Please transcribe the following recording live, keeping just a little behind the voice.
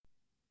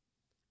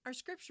Our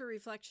scripture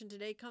reflection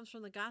today comes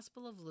from the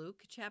Gospel of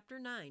Luke, chapter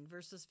 9,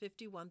 verses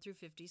 51 through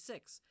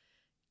 56.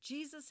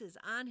 Jesus is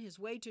on his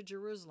way to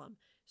Jerusalem.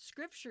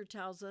 Scripture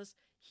tells us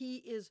he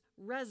is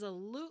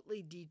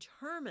resolutely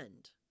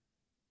determined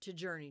to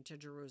journey to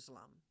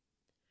Jerusalem.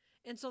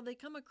 And so they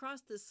come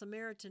across this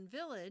Samaritan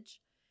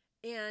village,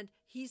 and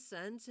he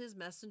sends his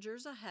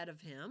messengers ahead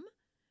of him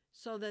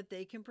so that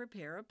they can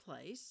prepare a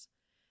place.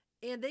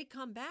 And they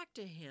come back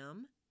to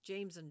him,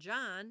 James and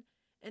John,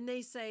 and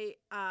they say,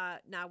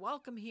 now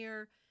welcome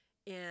here,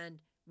 and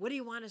what do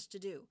you want us to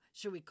do?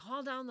 Should we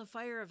call down the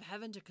fire of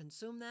heaven to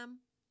consume them?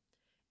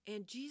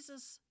 And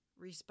Jesus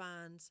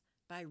responds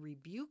by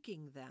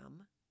rebuking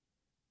them,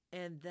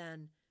 and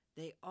then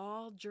they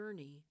all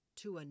journey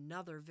to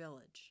another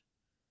village.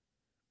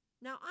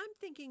 Now I'm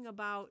thinking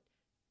about,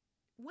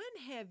 when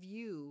have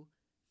you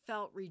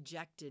felt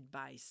rejected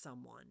by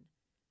someone?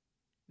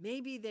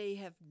 Maybe they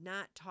have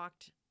not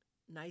talked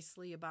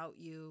nicely about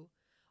you,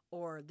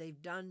 or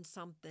they've done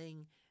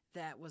something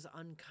that was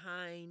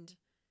unkind.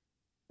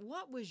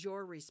 What was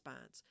your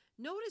response?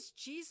 Notice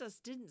Jesus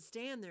didn't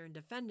stand there and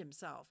defend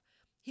himself.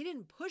 He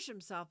didn't push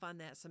himself on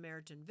that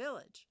Samaritan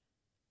village.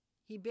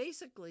 He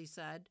basically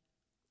said,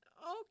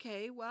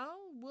 okay, well,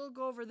 we'll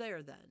go over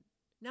there then.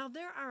 Now,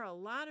 there are a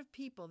lot of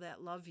people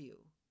that love you.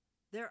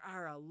 There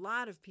are a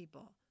lot of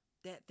people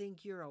that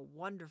think you're a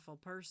wonderful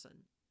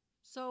person.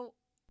 So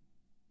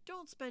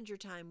don't spend your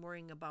time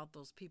worrying about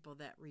those people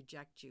that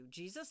reject you.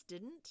 Jesus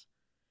didn't.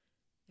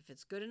 If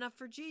it's good enough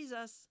for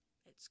Jesus,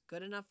 it's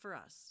good enough for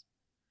us.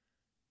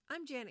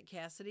 I'm Janet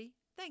Cassidy.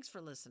 Thanks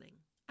for listening.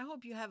 I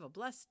hope you have a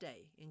blessed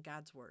day in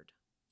God's Word.